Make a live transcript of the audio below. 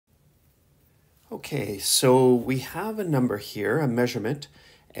Okay, so we have a number here, a measurement,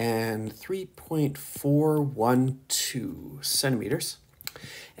 and 3.412 centimeters.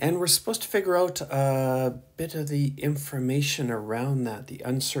 And we're supposed to figure out a bit of the information around that, the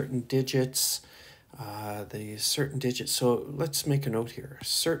uncertain digits, the certain digits. So let's make a note here.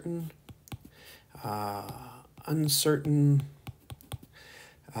 Certain, uncertain,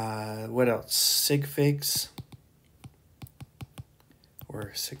 what else? Sig figs,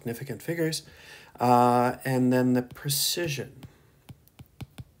 or significant figures. And then the precision.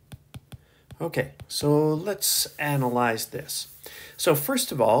 Okay, so let's analyze this. So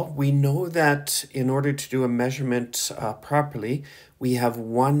first of all, we know that in order to do a measurement properly, we have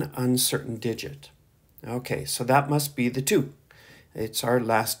one uncertain digit. Okay, so that must be the 2. It's our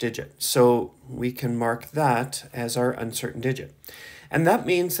last digit. So we can mark that as our uncertain digit. And that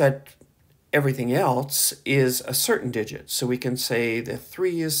means that everything else is a certain digit. So we can say the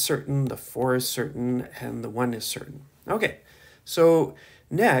 3 is certain, the 4 is certain, and the 1 is certain. Okay, so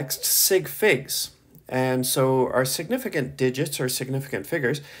next, sig figs. And so our significant digits, or significant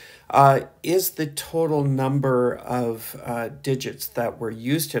figures, is the total number of digits that were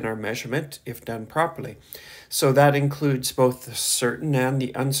used in our measurement if done properly. So that includes both the certain and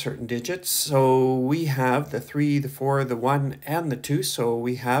the uncertain digits. So we have the 3, the 4, the 1, and the 2. So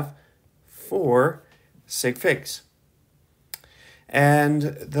we have 4 sig figs.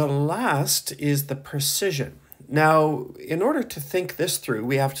 And the last is the precision. Now, in order to think this through,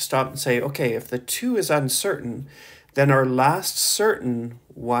 we have to stop and say, okay, if the 2 is uncertain, then our last certain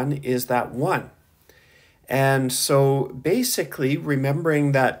one is that 1. And so basically,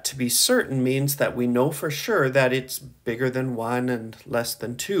 remembering that to be certain means that we know for sure that it's bigger than 1 and less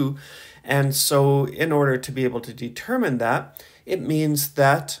than 2. And so in order to be able to determine that, it means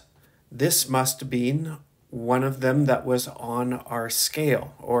that this must have been one of them that was on our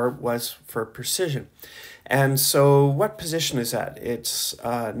scale, or was for precision. And so what position is that? It's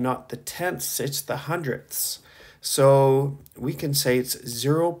not the tenths, it's the hundredths. So we can say it's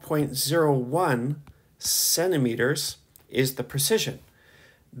 0.01 centimeters is the precision.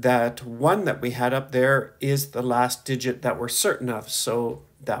 That 1 that we had up there is the last digit that we're certain of, so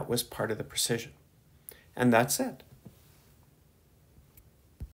that was part of the precision. And that's it.